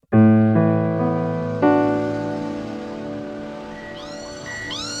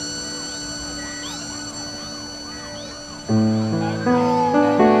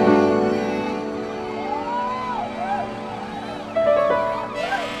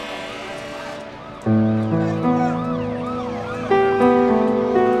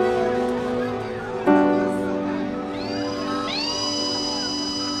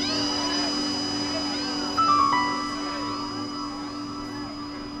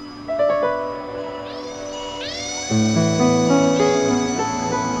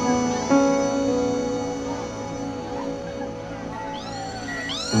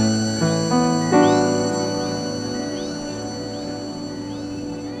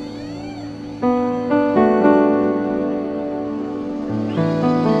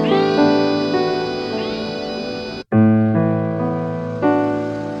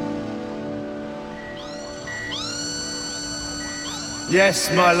Yes,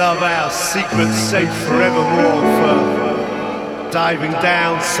 my love, our secret's safe forevermore. For diving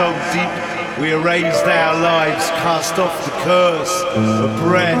down so deep, we erased our lives, cast off the curse of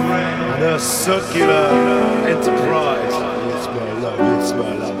breath and her circular enterprise. Yes, my love, yes,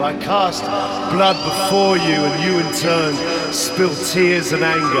 my love. I cast blood before you, and you in turn spilled tears and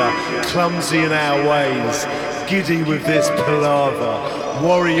anger, clumsy in our ways, giddy with this palaver,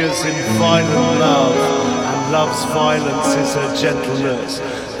 warriors in violent love. Love's violence is her gentleness,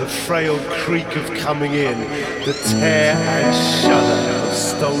 the frail creak of coming in, the tear and shudder of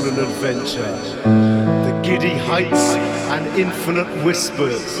stolen adventure, the giddy heights and infinite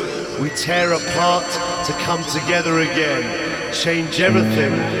whispers. We tear apart to come together again, change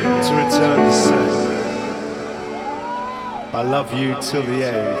everything to return the same. I love you till the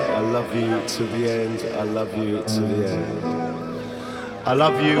end, I love you till the end, I love you till the end. I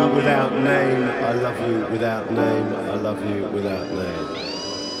love you without name, I love you without name, I love you without name.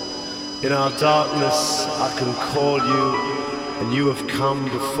 In our darkness I can call you, and you have come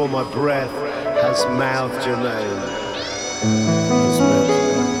before my breath has mouthed your name.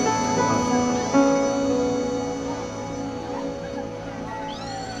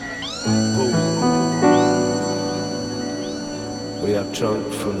 We have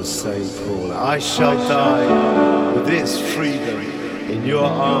drunk from the same pool. I shall die with this freedom. In your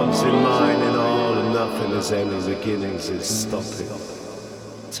arms, in mine, in all and nothing as any beginnings is stopping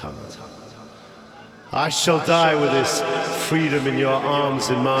time. I shall die with this freedom in your arms,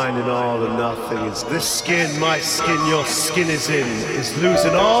 in mine, in all and nothing. Is this skin, my skin, your skin is in, is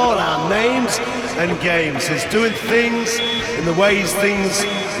losing all our names and games, is doing things in the ways things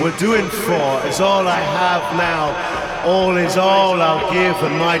were doing for, is all I have now. All is all I'll give,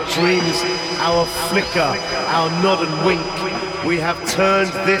 and my dreams, our flicker, our nod and wink. We have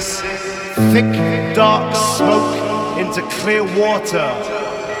turned this thick, dark smoke into clear water.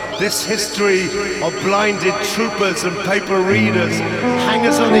 This history of blinded troopers and paper readers,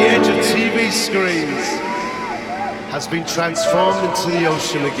 hangers on the edge of TV screens, has been transformed into the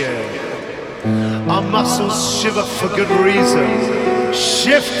ocean again. Our muscles shiver for good reason.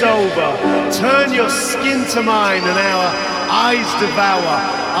 Shift over, turn your skin to mine, and our eyes devour,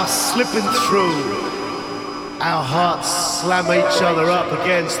 are slipping through. Our hearts slam each other up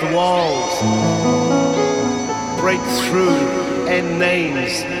against the walls. Break through, end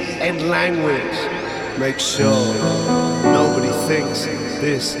names, end language. Make sure nobody thinks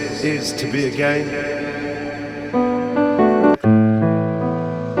this is to be again.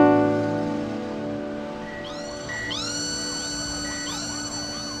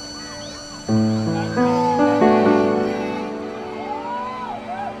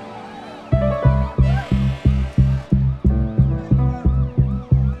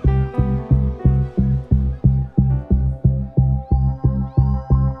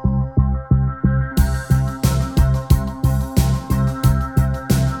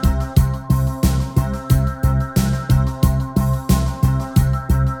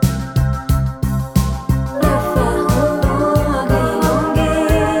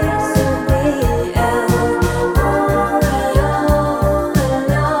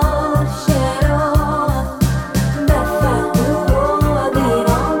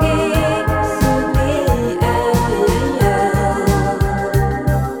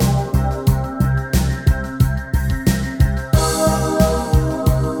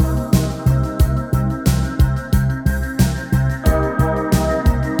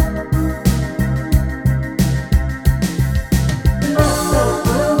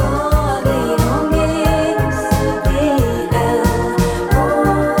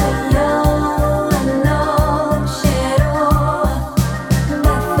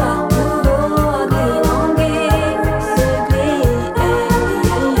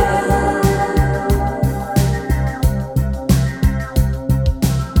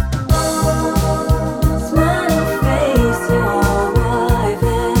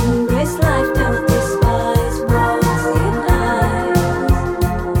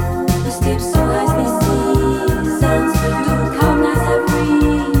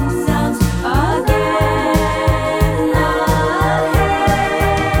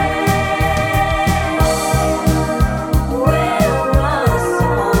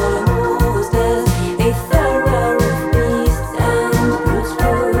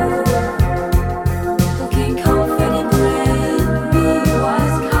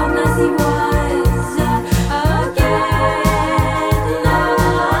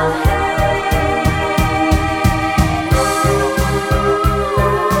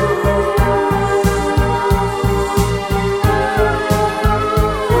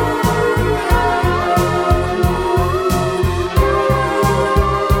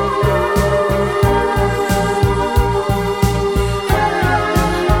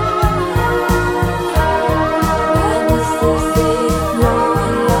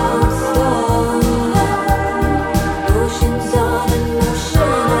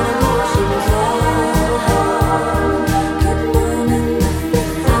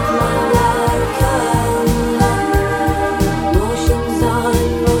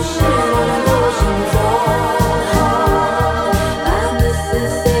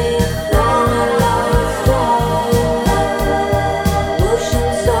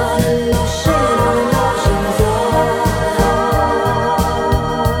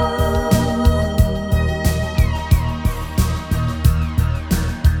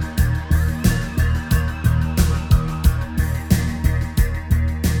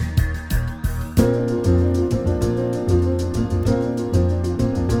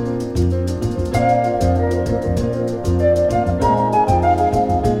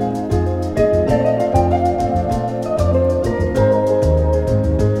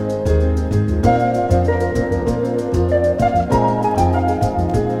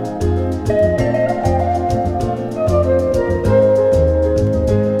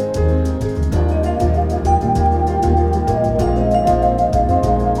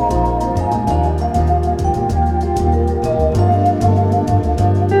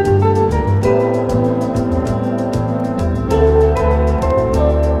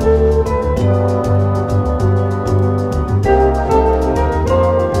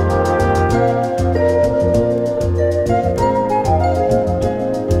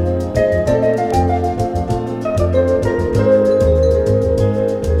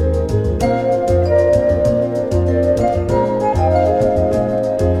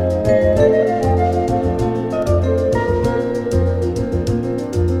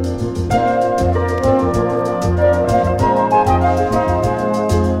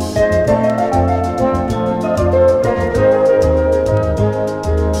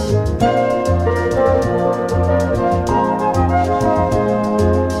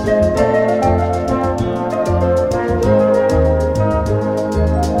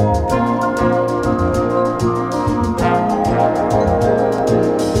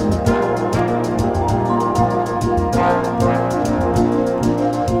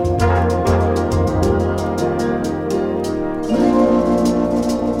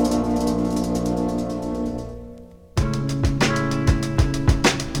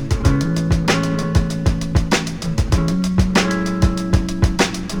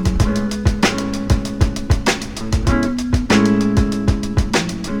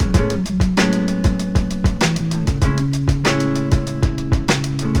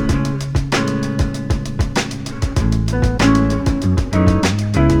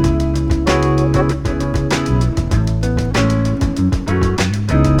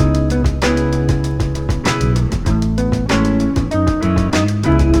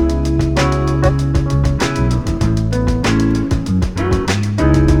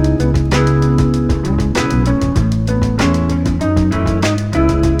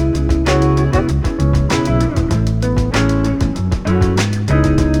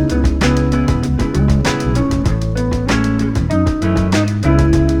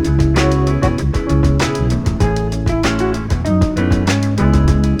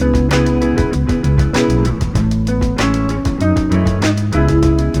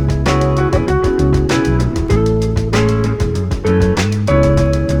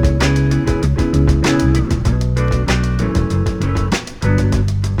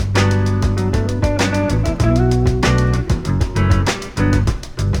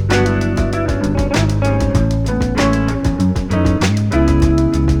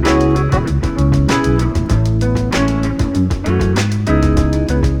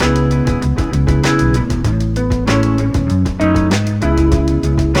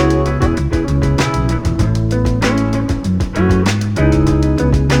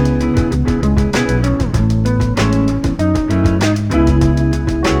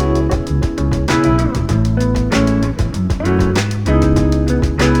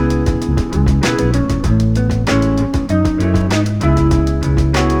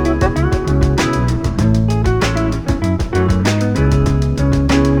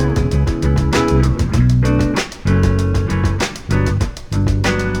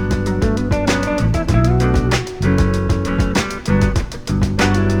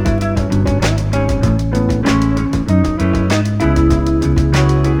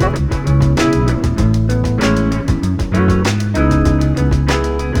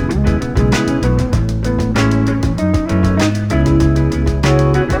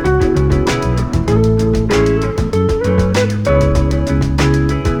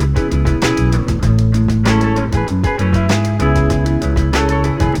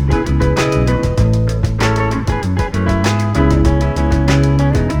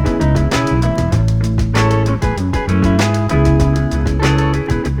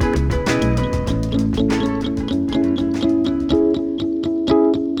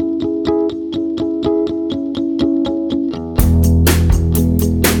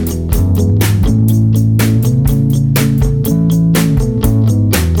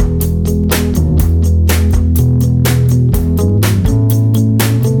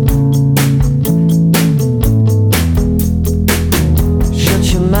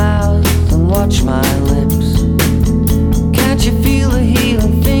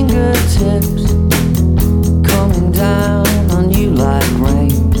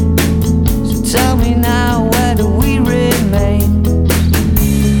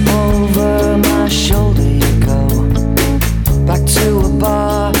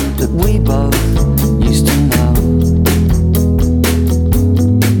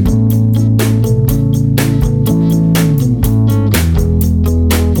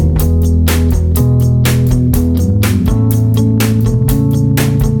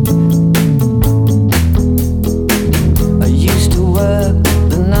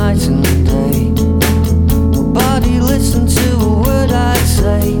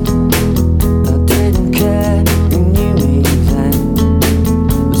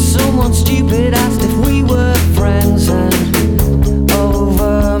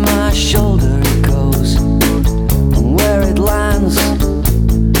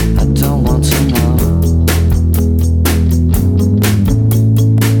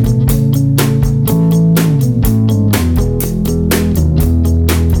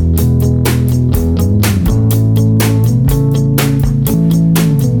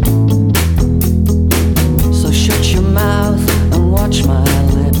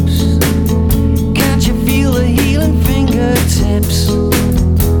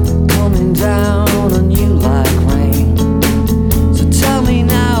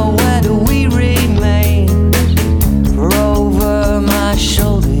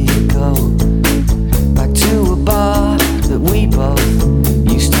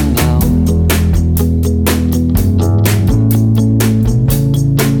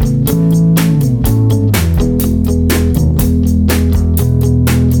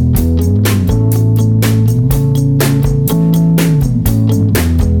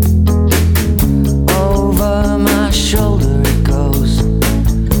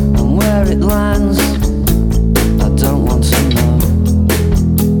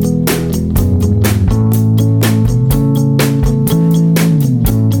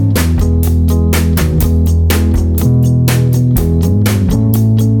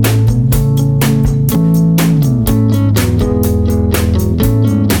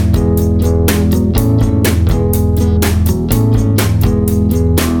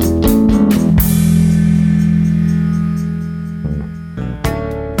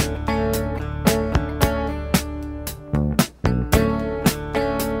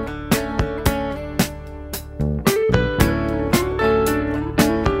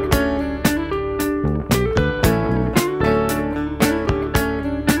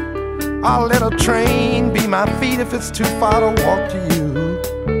 train be my feet if it's too far to walk to you.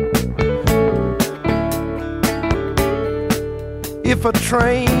 If a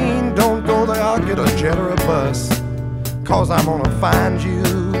train don't go there, I'll get a jet or a bus, 'cause I'm gonna find you.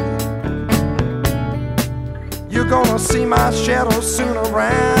 You're gonna see my shadow soon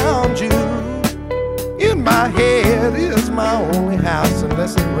around you. In my head is my only house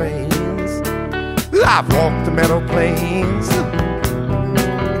unless it rains. I've walked the meadow plains,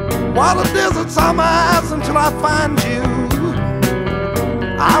 while the deserts are my eyes until I find you.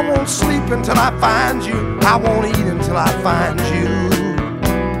 I won't sleep until I find you. I won't eat until I find you.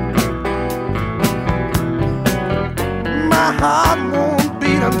 My heart won't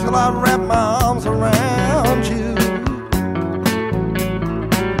beat until I wrap my arms around you.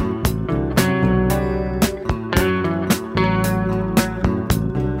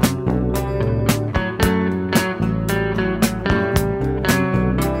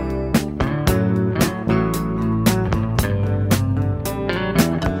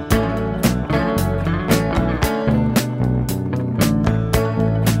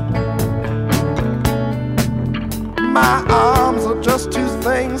 My arms are just two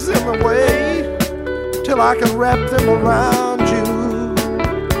things in the way till I can wrap them around you.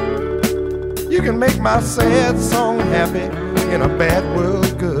 You can make my sad song happy in a bad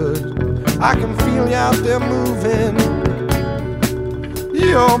world good. I can feel you out there moving.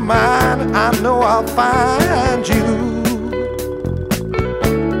 You're mine, I know I'll find you.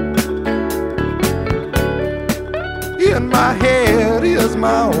 In my head is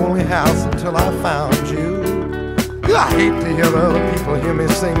my only house until I found you. I hate to hear other people hear me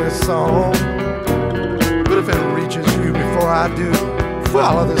sing this song, but if it reaches you before I do,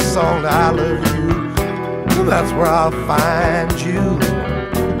 follow this song that I love you, and that's where I'll find you.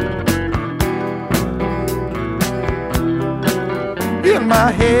 In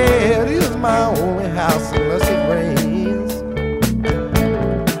my head is my only house unless it rains.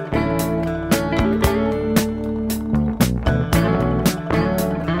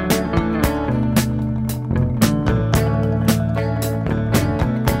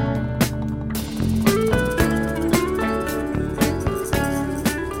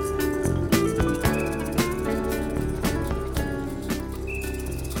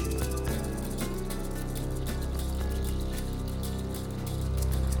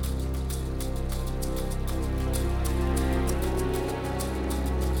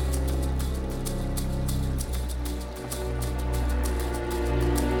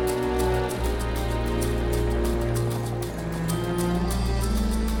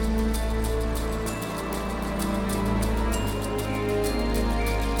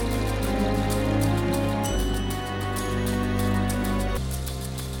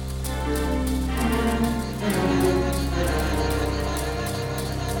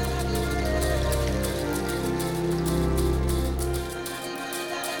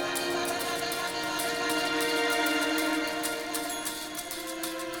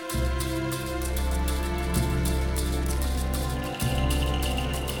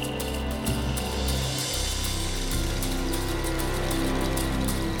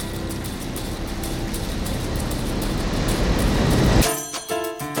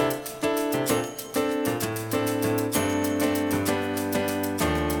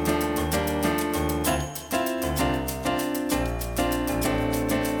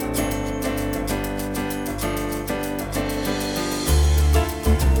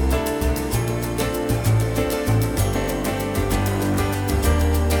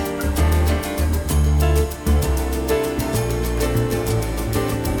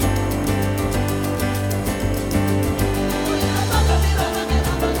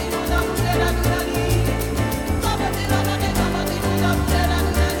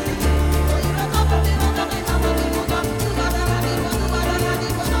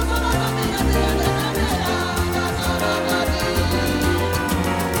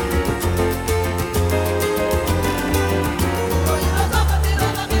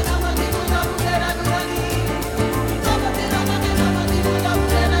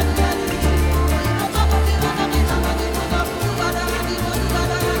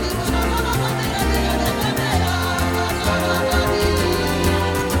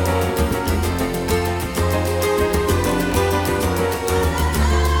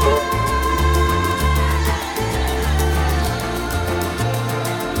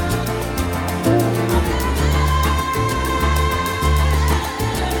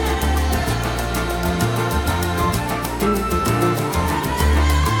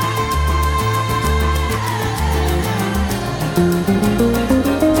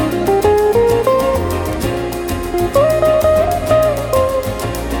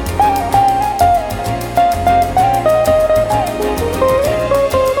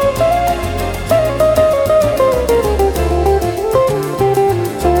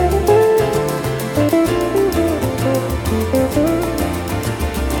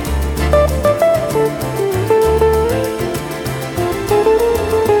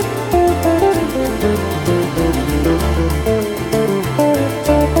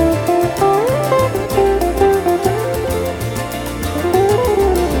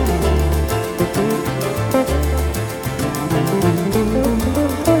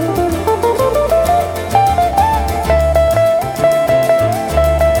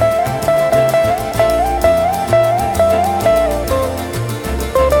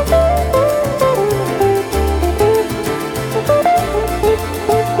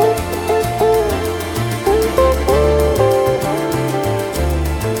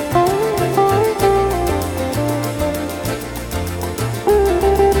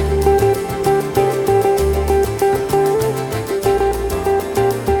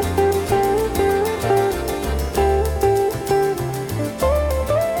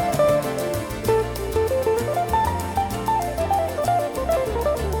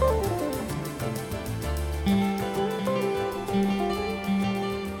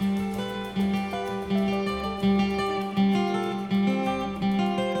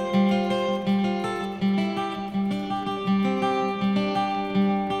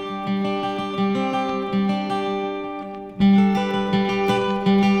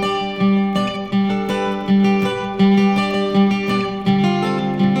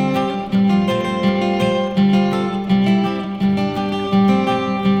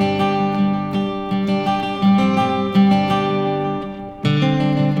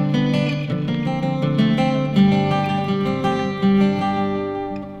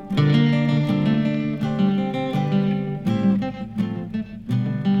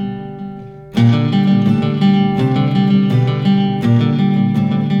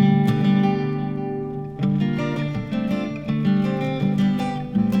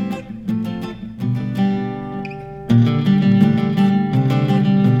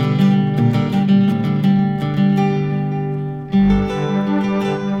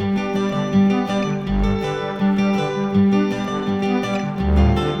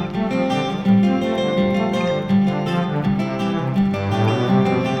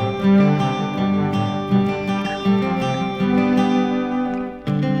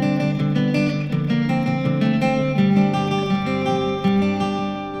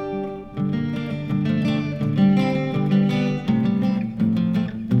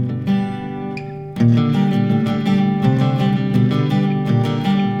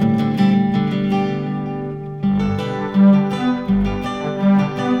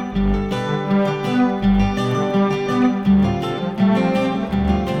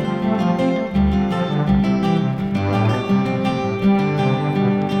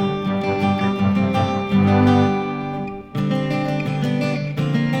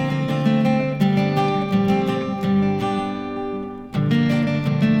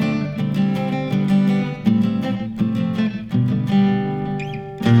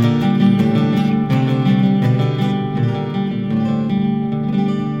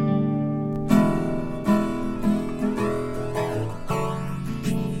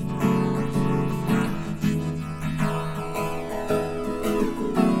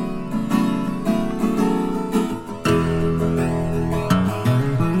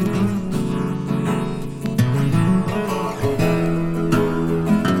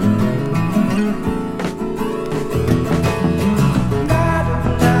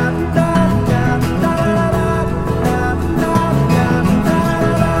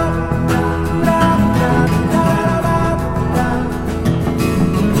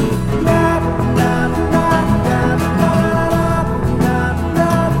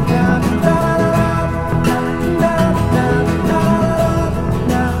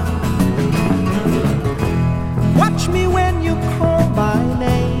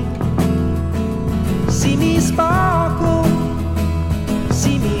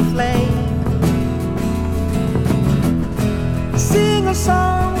 a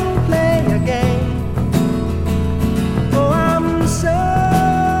song, play a game. Oh, I'm so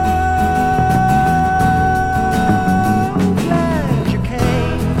glad you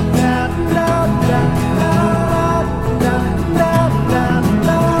came. Da, da, da, da, da, da, da,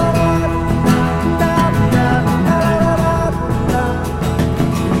 da, da, da, da.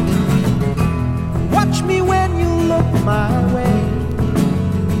 Watch me when you look my way.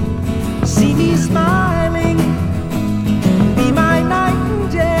 See me smiling, be my night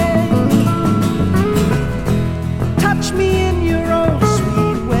and day. Touch me in your own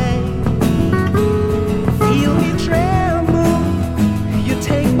sweet way. Feel me tremble, you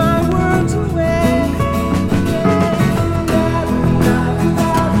take my words away.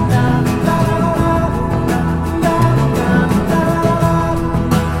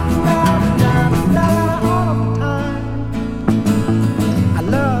 I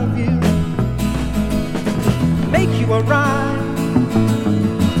love you, make you a rhyme.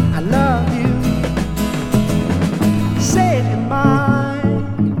 I love you, say it in mine.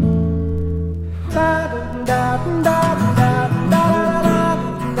 Da da da da da da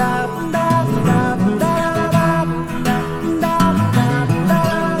da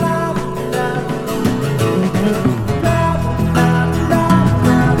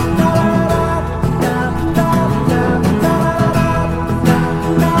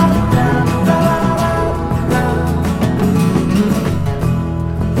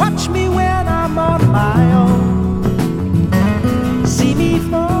Watch me when I'm on my own. See me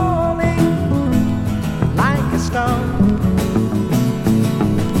falling like a stone.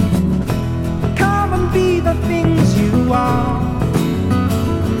 Come and be the things you are.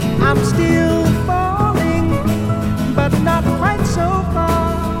 I'm still falling, but not quite so far.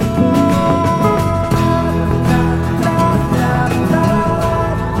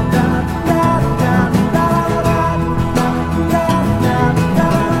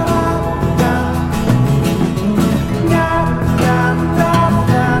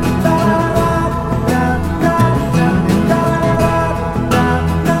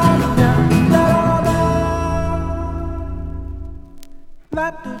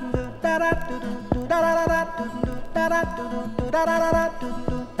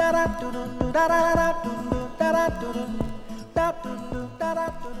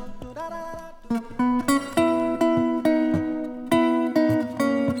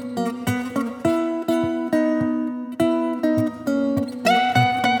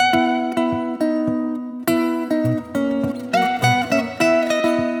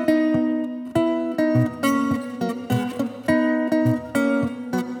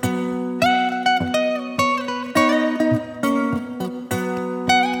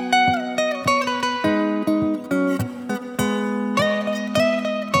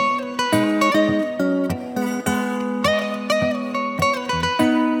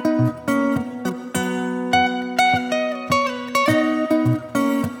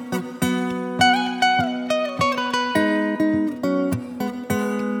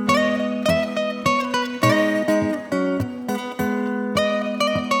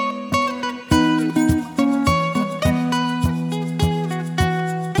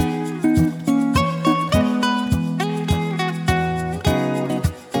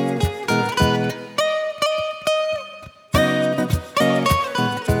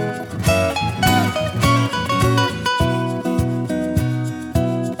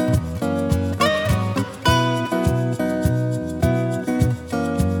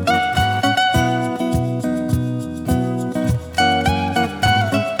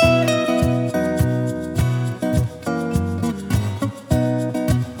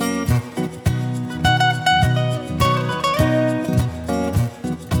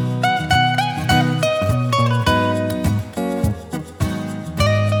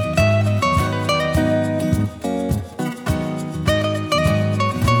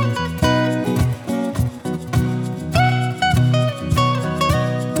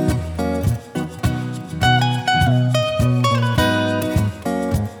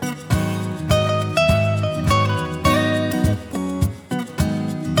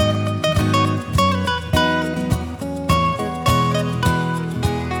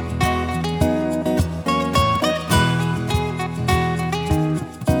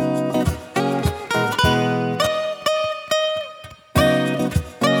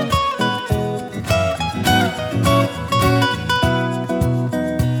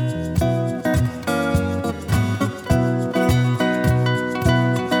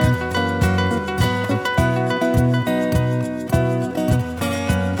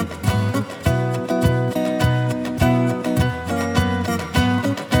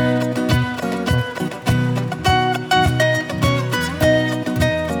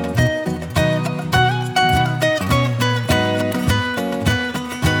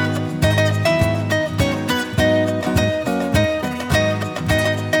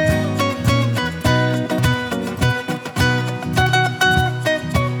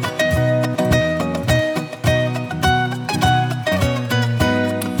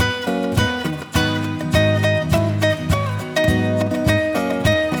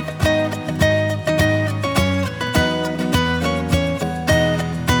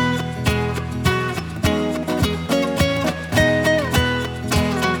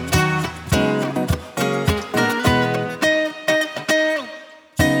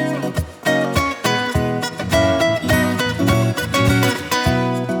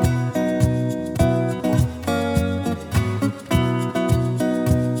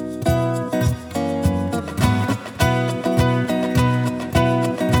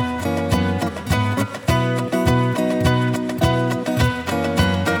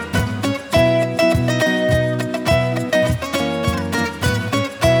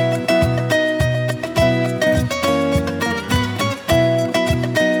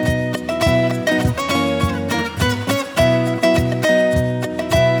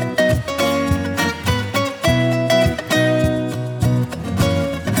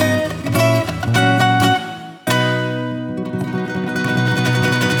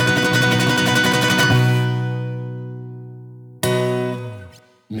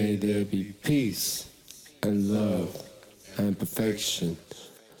 peace and love and perfection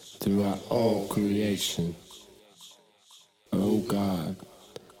throughout all creation. Oh God,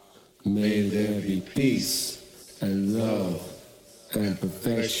 may there be peace and love and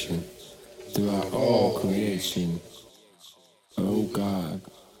perfection throughout all creation. Oh God.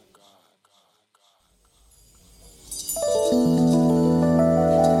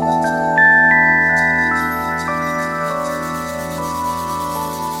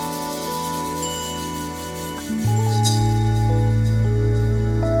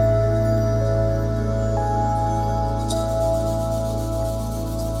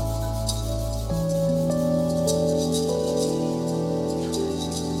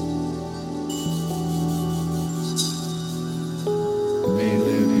 May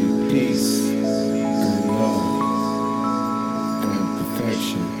there be peace and love and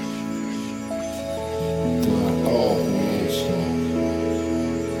perfection throughout all creation.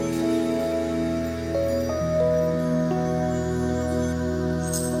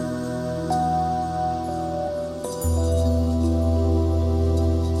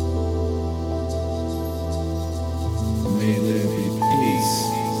 May there be peace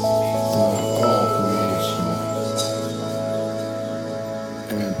throughout all creation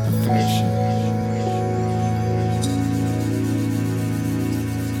and perfection.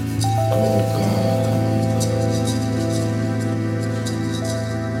 Oh God,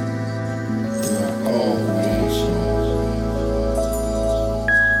 throughout all creation.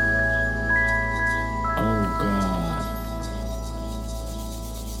 Oh God.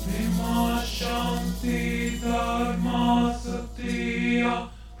 Prema Shanti Dharma Satya,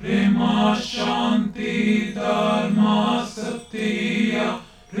 Prema Shanti Dharma Satya,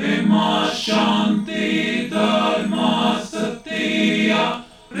 Prema Shanti Dharma Satya,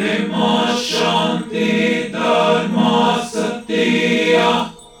 Prema Shanti Dharma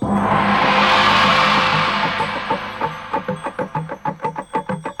Satya.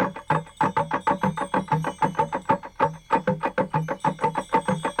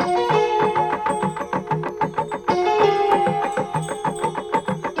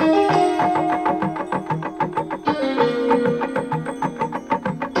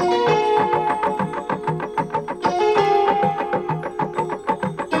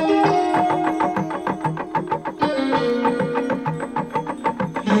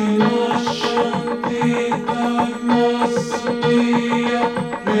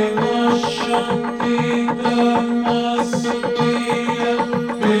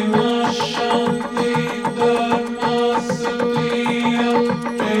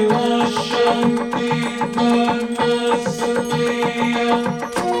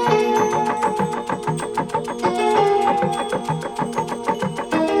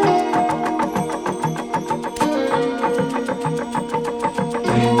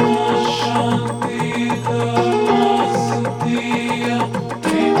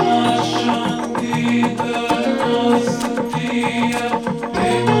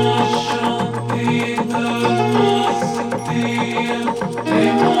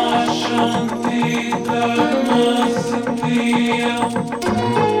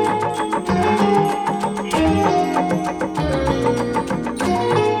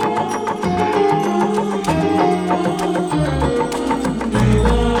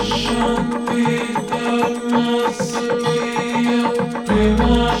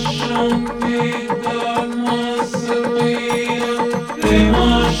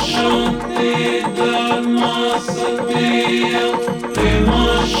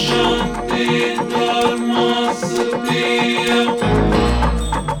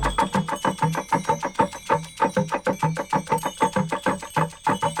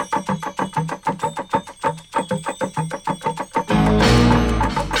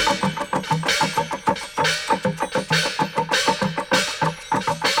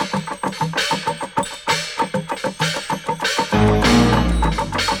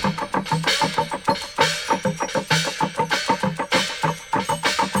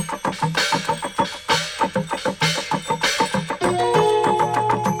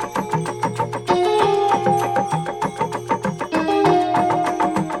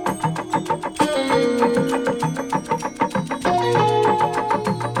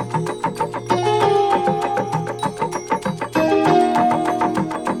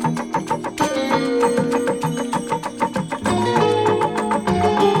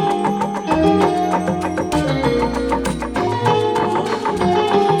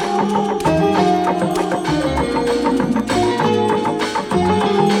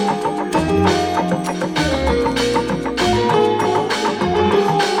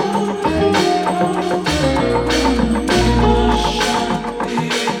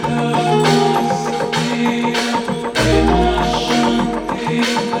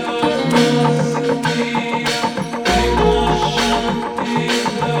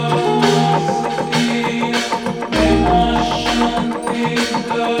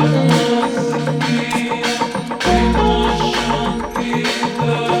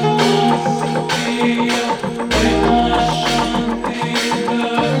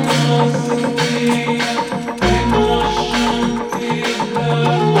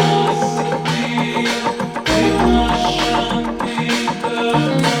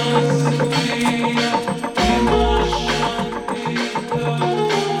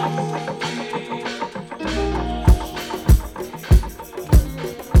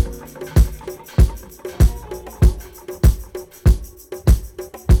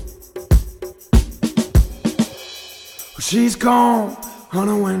 She's gone on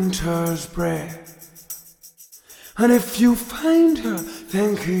a winter's breath. And if you find her,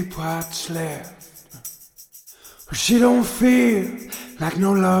 then keep what's left. She don't feel like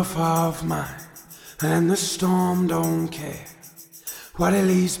no love of mine, and the storm don't care what it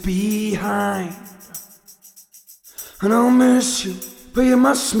leaves behind. And I'll miss you, but you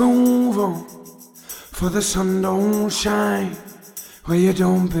must move on, for the sun don't shine where you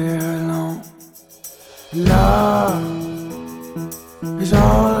don't belong. Love is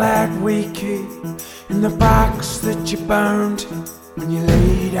all that we keep in the box that you burned when you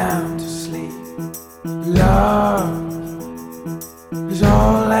lay down to sleep. Love is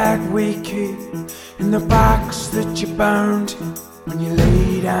all that we keep in the box that you burned when you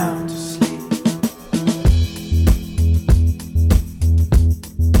lay down to sleep.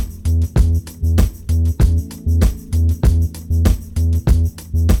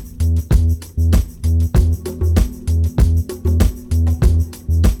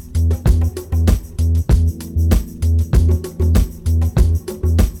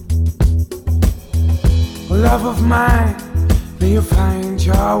 Love of mine, may you find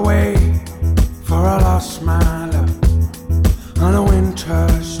your way, for I lost my love on a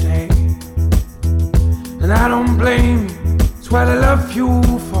winter's day. And I don't blame you, it's what I love you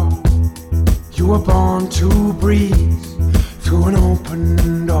for. You were born to breathe through an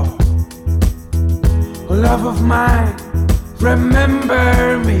open door. Oh, love of mine,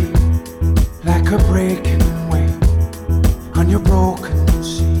 remember me like a breaking wave on your broken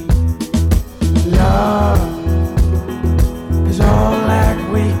sea. Love is all that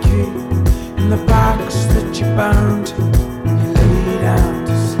we keep in the box that you burned when you lay down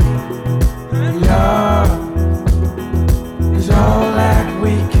to sleep. Love is all that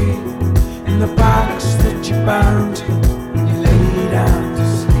we keep in the box that you burned when you lay down to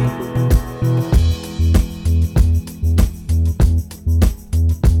sleep.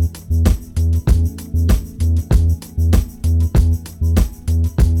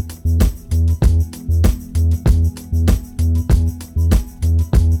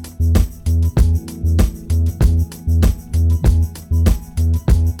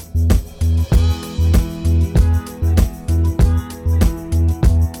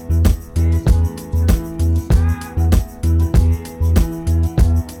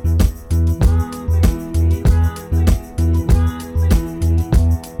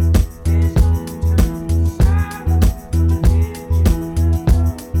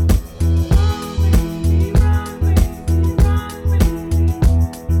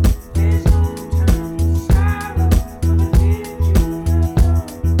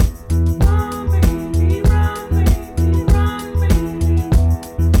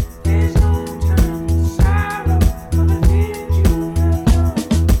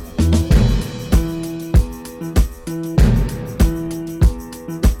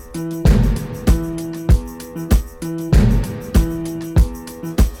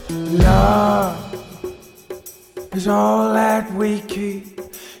 Is all that we keep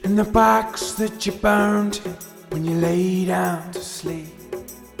in the box that you burned when you lay down to sleep.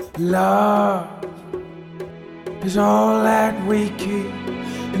 Love is all that we keep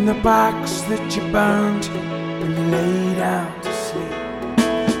in the box that you burned when you lay down to sleep.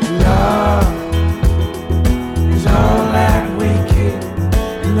 Love is all that we keep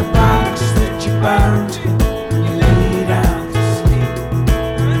in the box that you burned when you lay down to sleep.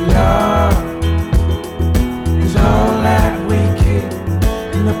 Love is all that we keep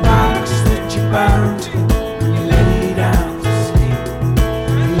in the box that you burned when you lay down to sleep.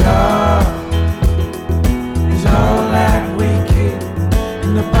 Love is all that we keep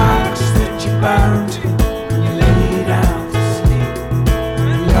in the box that you burned when you lay down to sleep.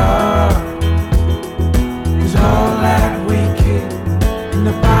 Love is all that we keep in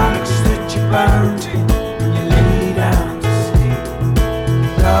the box that you burned when you lay down to sleep.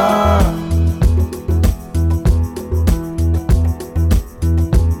 Love.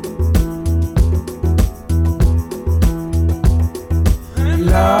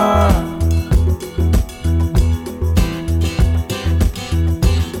 Love.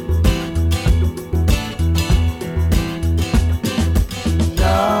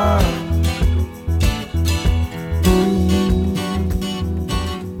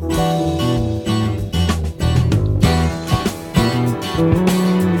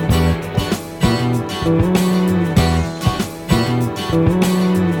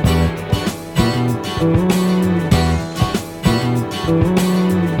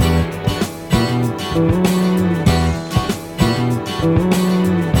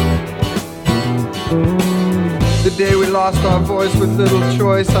 The day we lost our voice with little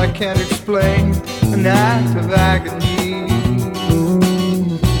choice, I can't explain, an act of agony.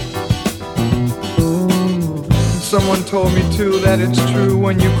 Someone told me too that it's true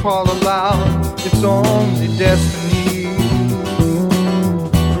when you call aloud, it's only destiny.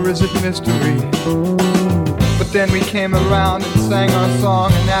 Or is it mystery? But then we came around and sang our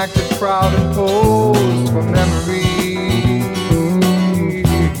song and acted proud and posed for memory.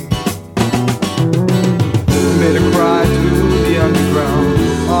 We made a cry to the underground.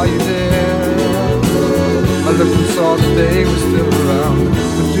 Are you there? I looked and saw that they were still around.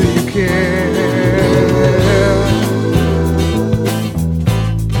 But do you care?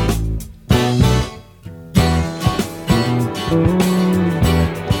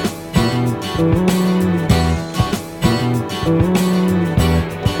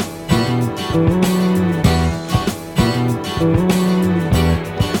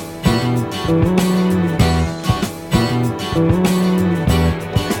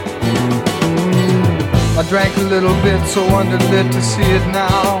 I drank a little bit, so underlit to see it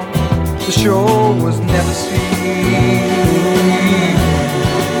now. The show was never seen,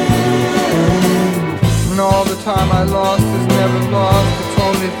 and all the time I lost is never lost. It's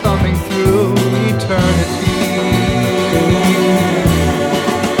only thumbing through eternity.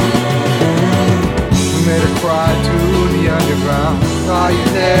 We made a cry to the underground. Are you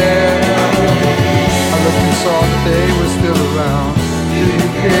there? I looked and saw that they were still around. Do you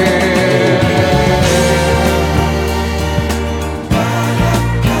care?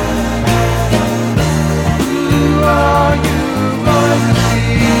 Are you going to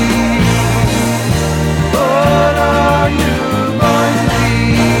see? What are you going to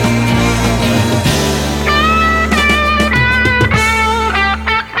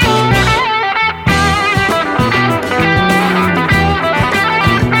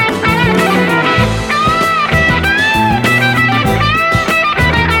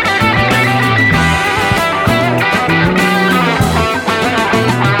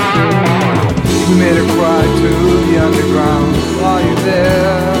made a cry to the underground. Are you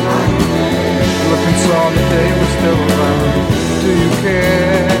there? Look and saw that they were still around. Do you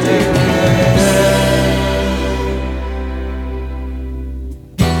care?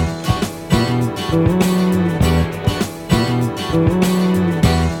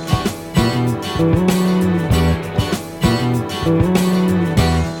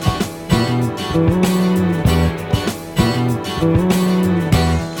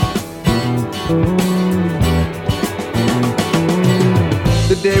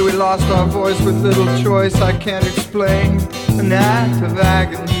 The day we lost our voice with little choice, I can't explain, an act of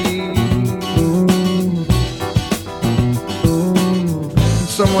agony. And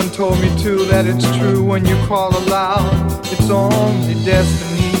someone told me too that it's true when you call aloud, it's only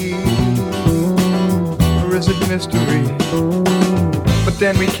destiny. Or is it mystery? But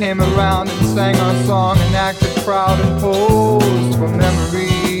then we came around and sang our song and acted proud and posed for memory.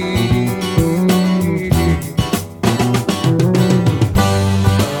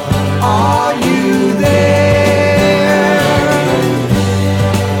 Are you there?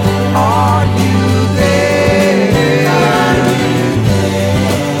 Are you there?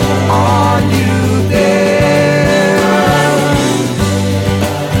 Are you there?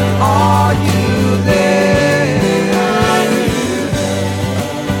 Are you there?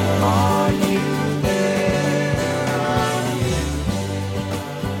 Are you there?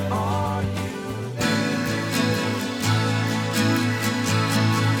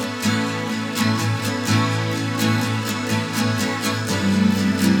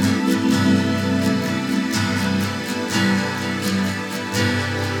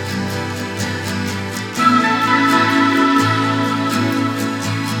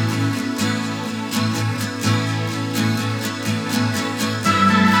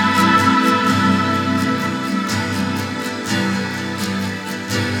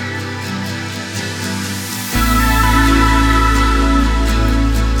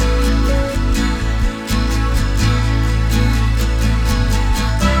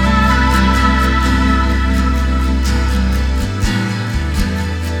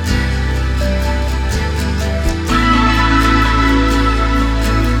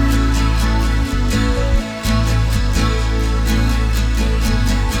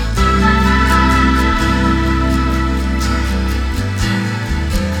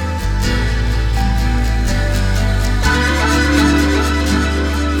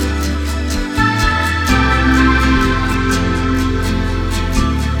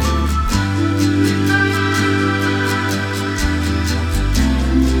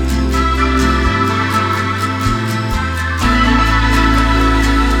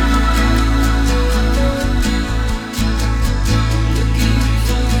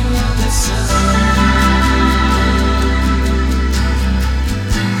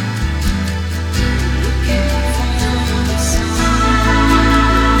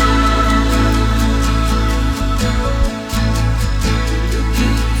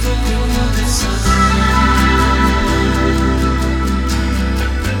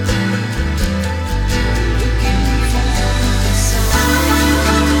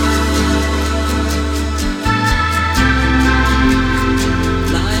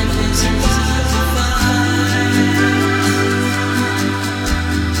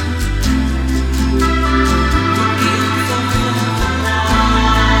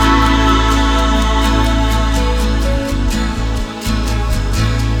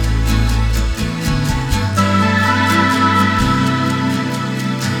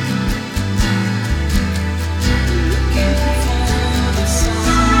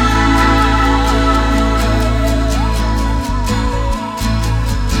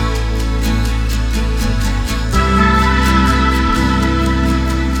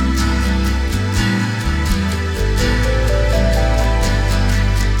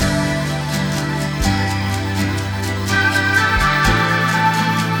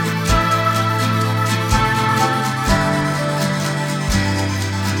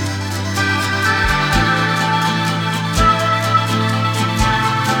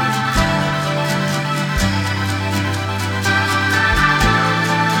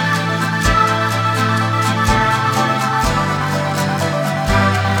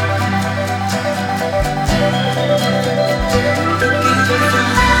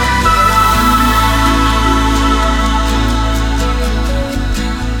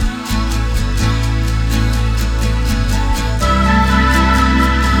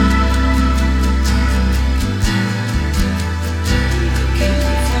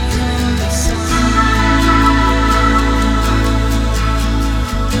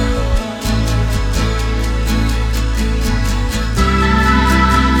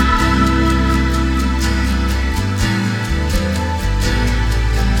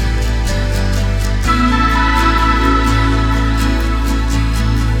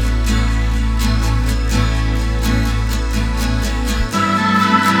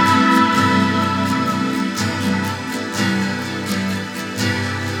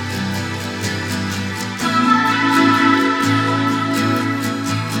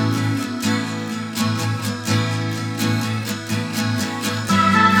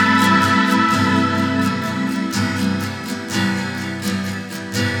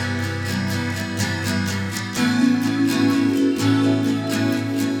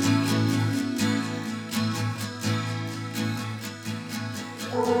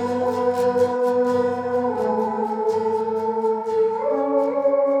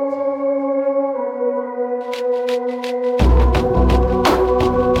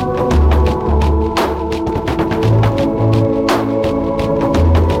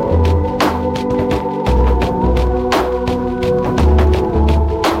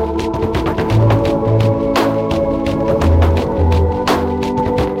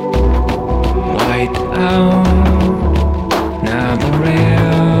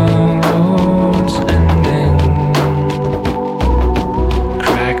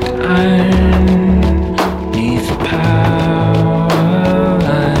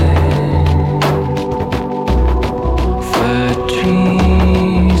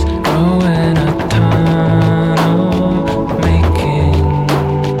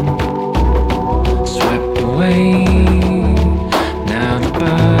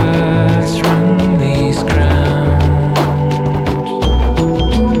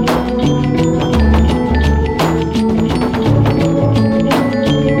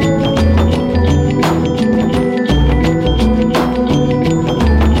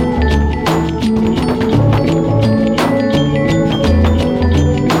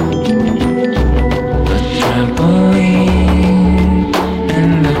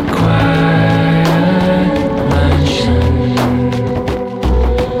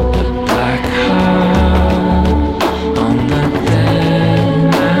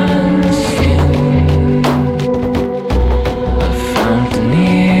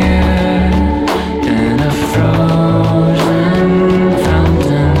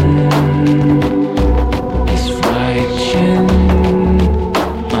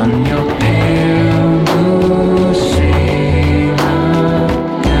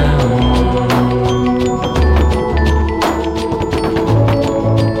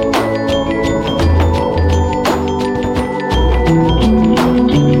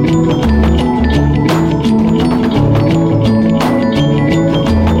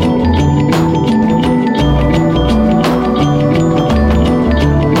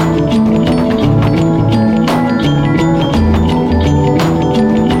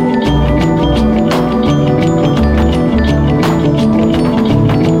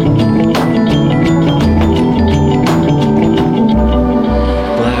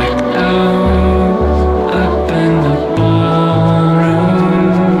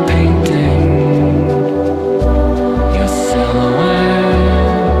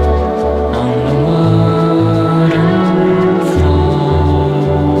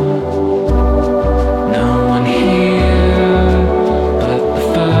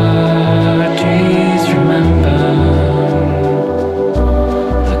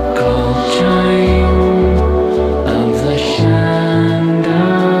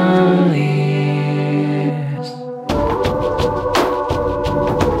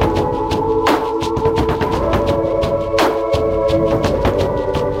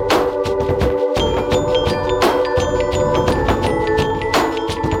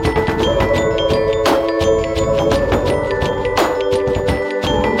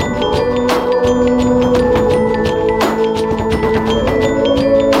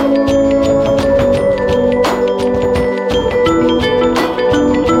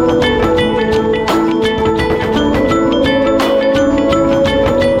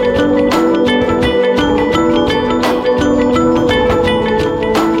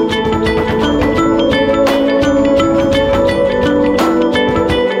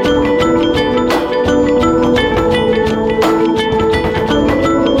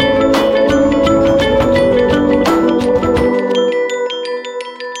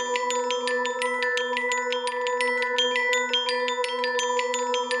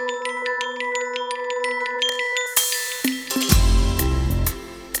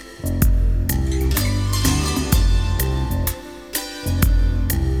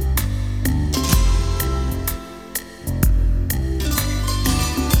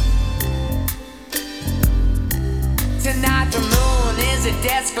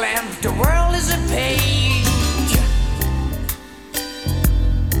 desk lamp, the world is a page.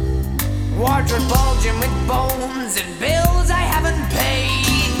 Wardrobe bulging with bones and bills I haven't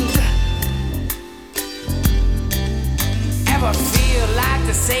paid. Ever feel like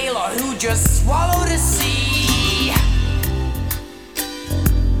the sailor who just swallowed a sea?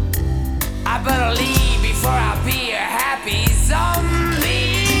 I better leave before I be a happy zombie.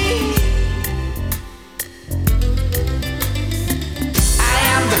 I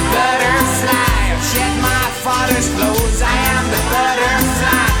am the butterfly, I've shed my father's clothes. I am the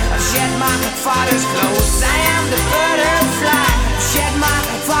butterfly, I've shed my father's clothes. I am the butterfly, I've shed my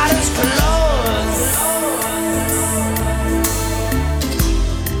father's clothes.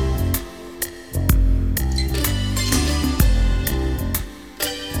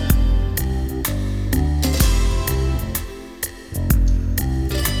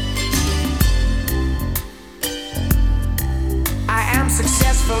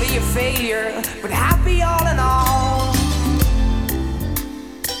 successfully a failure, but happy all in all.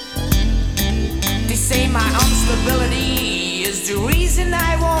 They say my instability is the reason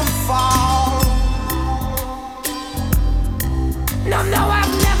I won't fall. No,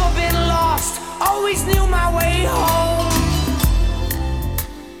 I've never been lost, always knew my way home.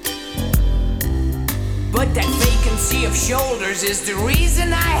 But that vacancy of shoulders is the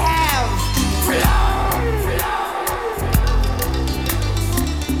reason I have flown.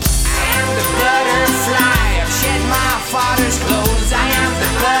 I am the butterfly, I've shed my father's clothes. I am the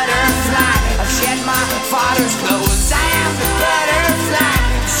butterfly, I've shed my father's clothes. I am the butterfly,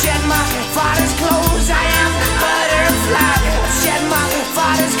 I've shed my father's clothes. I am the butterfly, I've shed my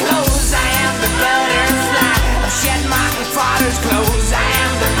father's clothes. I am the butterfly, I've shed my father's clothes. I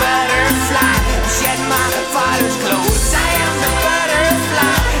am the butterfly, I've shed my father's clothes. I am the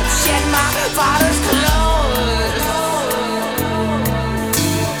butterfly, I've shed my father's clothes.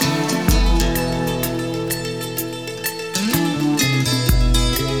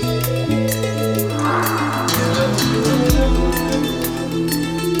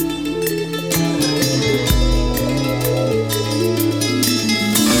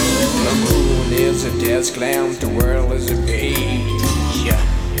 Is a desk lamp, the world is a page.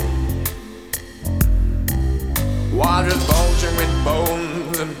 Water's bulging with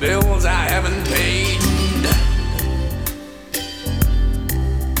bones and bills I haven't paid.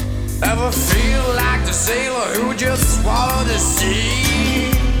 Ever feel like the sailor who just swallowed the sea?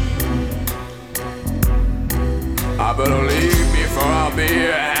 I better leave before I'll be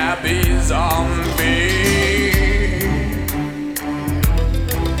a happy zombie.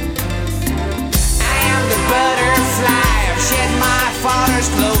 Butterfly, I've shed my father's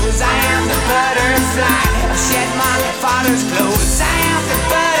clothes. I am the butterfly, I've shed my father's clothes. I am the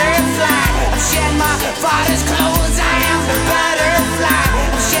butterfly, I've shed my father's clothes. I am the butterfly,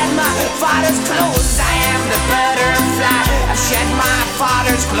 I've shed my father's clothes. I am the butterfly, I've shed my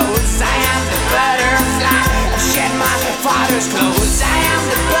father's clothes. I am the butterfly, I've shed my father's clothes. I am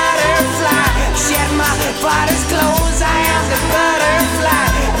the butterfly, I've shed my father's clothes. I am the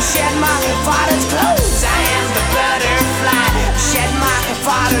butterfly, I've shed my father's clothes. I am the butterfly, shed my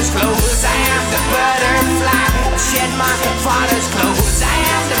father's clothes. I am the butterfly, shed my father's clothes. I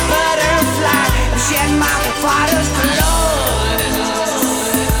am the butterfly, shed my father's clothes.